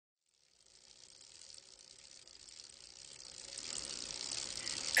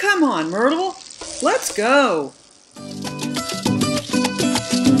Come on, Myrtle. Let's go.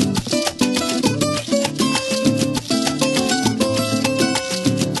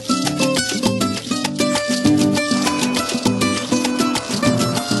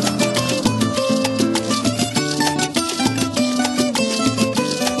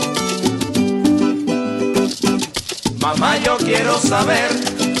 Mamá, yo quiero saber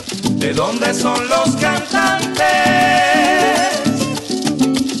de dónde son los cantantes,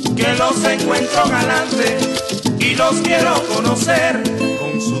 que los encuentro galantes y los quiero conocer,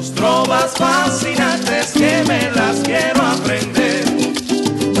 con sus trovas fascinantes que me las quiero aprender.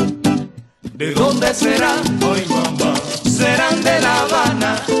 ¿De dónde serán hoy, mamá? ¿Serán de La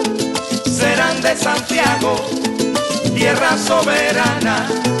Habana? ¿Serán de Santiago? Tierra soberana.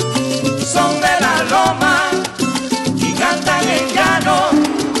 Son de la loma y cantan en llano,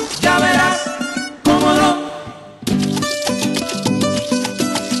 ya verás cómo no.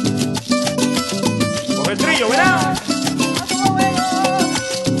 Con el trillo, verás.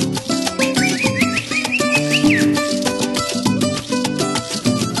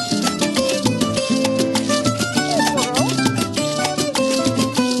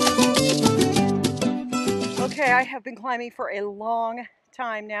 Okay, I have been climbing for a long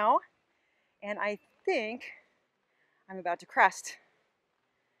time now, and I think I'm about to crest.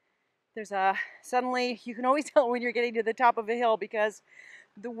 There's suddenly, you can always tell when you're getting to the top of a hill because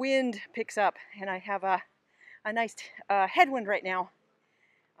the wind picks up, and I have a nice headwind right now,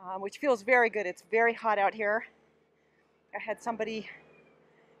 which feels very good. It's very hot out here. I had somebody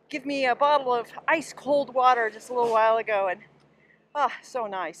give me a bottle of ice cold water just a little while ago, and so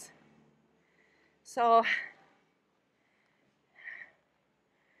nice. So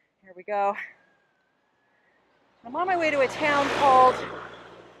here we go. I'm on my way to a town called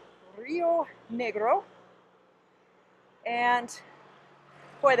Rio Negro, and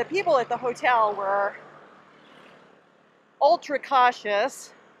boy, the people at the hotel were ultra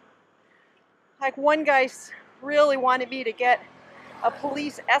cautious. Like, one guy really wanted me to get a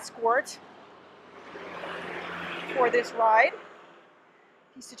police escort for this ride.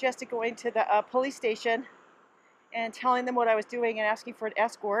 He suggested going to the police station and telling them what I was doing and asking for an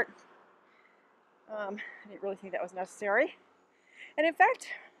escort. I didn't really think that was necessary. And in fact,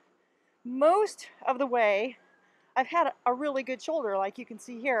 most of the way, I've had a really good shoulder, like you can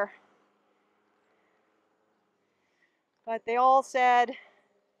see here. But they all said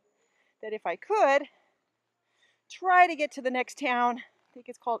that if I could, try to get to the next town. I think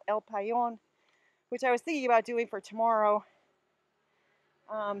it's called El Payon, which I was thinking about doing for tomorrow.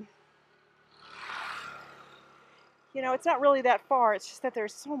 You know, it's not really that far, it's just that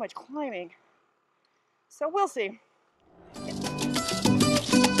there's so much climbing. So we'll see.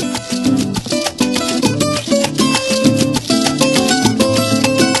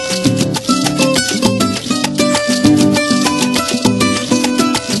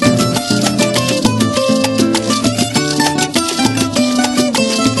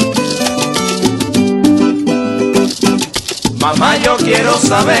 Mamá, yo quiero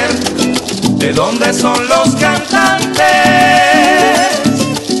saber de dónde son los cantantes,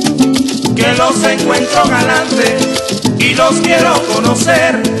 que los encuentro galantes y los quiero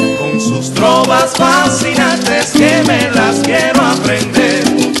conocer, con sus trovas fascinantes que me las quiero aprender.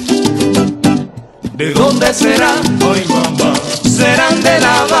 ¿De dónde serán hoy, mamá? ¿Serán de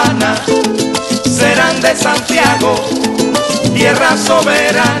La Habana? ¿Serán de Santiago? Tierra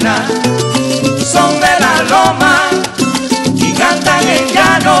soberana. Son de la loma y cantan en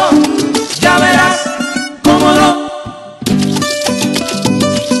llano, ya verás cómo no.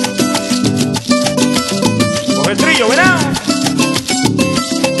 Con el trillo, verás.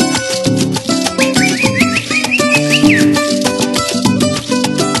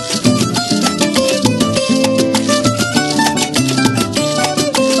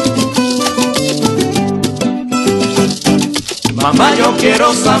 Mamá, yo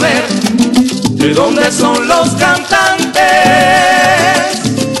quiero saber de dónde son los cantantes,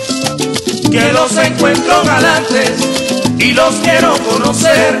 que los encuentro galantes y los quiero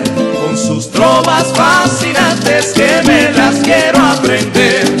conocer, con sus trovas fascinantes que me las quiero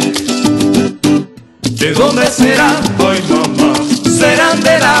aprender. ¿De dónde serán hoy, mamá? ¿Serán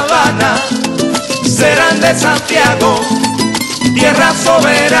de La Habana? ¿Serán de Santiago? Tierra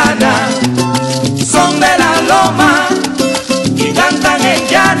soberana. Son de la loma y cantan en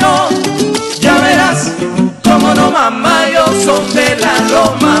llano, ya verás cómo no, mamá, ellos son de la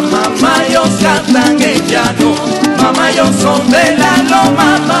loma, mamá, ellos cantan en llano, mamá, ellos son de la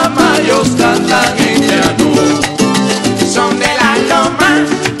loma, mamá, ellos cantan en llano, son de la loma,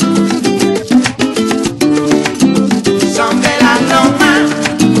 son de la loma.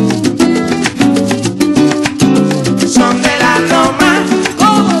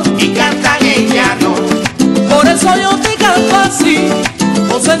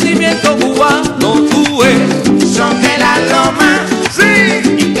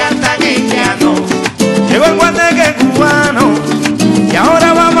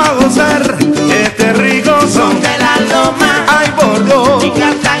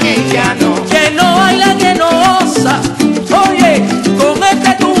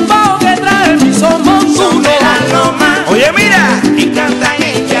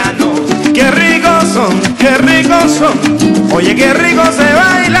 Oye, qué rico se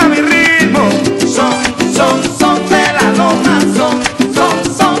baila mi ritmo. Son de la loma, son.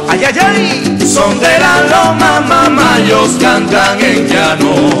 Ay, ay, ay. Son de la loma, mamayos cantan en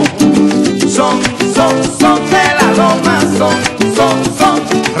llano. Son